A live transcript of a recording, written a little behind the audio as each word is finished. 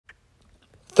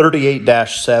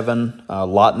38-7,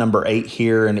 lot number 8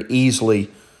 here, and easily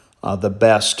the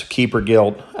best keeper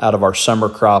gilt out of our summer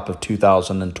crop of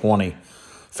 2020.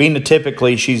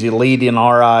 Phenotypically, she's elite in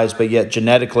our eyes, but yet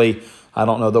genetically, I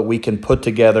don't know that we can put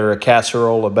together a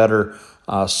casserole of better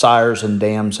sires and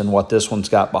dams than what this one's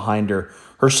got behind her.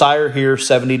 Her sire here,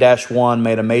 70-1,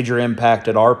 made a major impact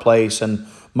at our place and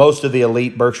most of the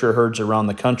elite Berkshire herds around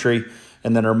the country.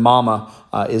 And then her mama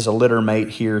is a litter mate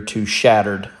here to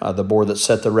Shattered, the boar that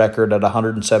set the record at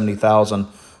 170,000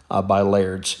 by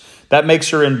Laird's. That makes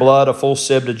her in blood a full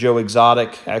sib to Joe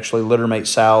Exotic. Actually, litter mate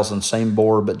Sal's and same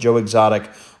boar, but Joe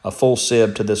Exotic a full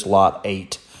sib to this lot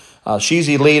 8. She's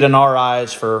elite in our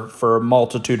eyes for a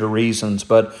multitude of reasons,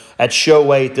 but at show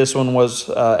weight, this one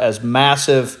was as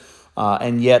massive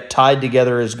and yet tied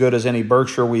together as good as any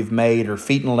Berkshire we've made. Her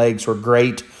feet and legs were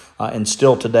great. And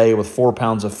still today, with 4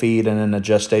 pounds of feed and in a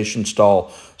gestation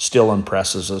stall, still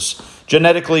impresses us.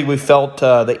 Genetically, we felt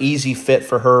the easy fit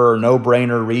for her, or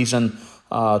no-brainer reason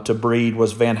to breed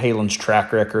was Van Halen's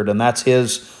track record, and that's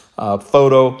his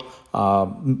photo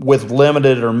with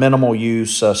limited or minimal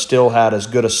use, still had as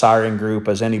good a siring group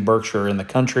as any Berkshire in the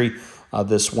country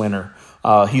this winter.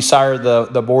 He sired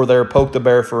the boar there, Poke the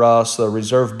Bear for us, the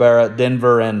reserve bear at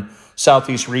Denver and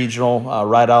Southeast Regional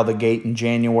right out of the gate in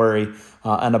January.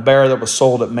 And a bear that was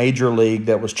sold at Major League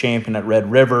that was champion at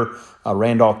Red River,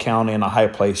 Randolph County, and a high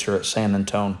placer at San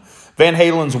Antonio. Van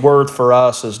Halen's worth for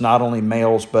us is not only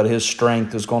males, but his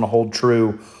strength is going to hold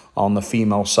true on the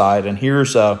female side. And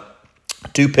here's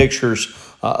 2 pictures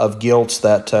of gilts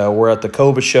that were at the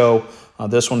Coba Show.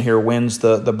 This one here wins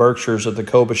the Berkshires at the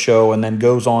Coba Show and then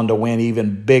goes on to win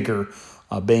even bigger,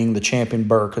 being the champion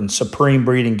Berk and supreme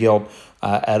breeding gilt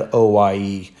at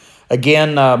OIE.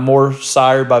 Again, more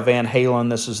sired by Van Halen.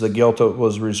 This is the gilt that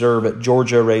was reserved at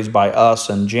Georgia, raised by us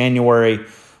in January.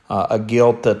 A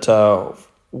gilt that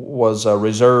was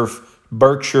reserved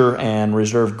Berkshire and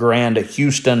reserved Grand at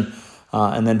Houston,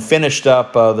 and then finished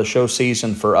up the show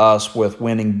season for us with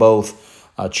winning both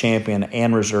champion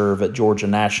and reserve at Georgia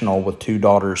National with 2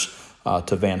 daughters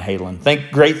to Van Halen.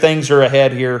 Think great things are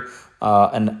ahead here.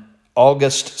 An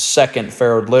August 2nd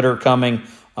farrowed litter coming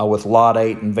with lot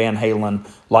 8 and Van Halen.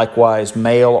 Likewise,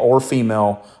 male or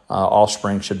female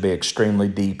offspring should be extremely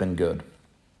deep and good.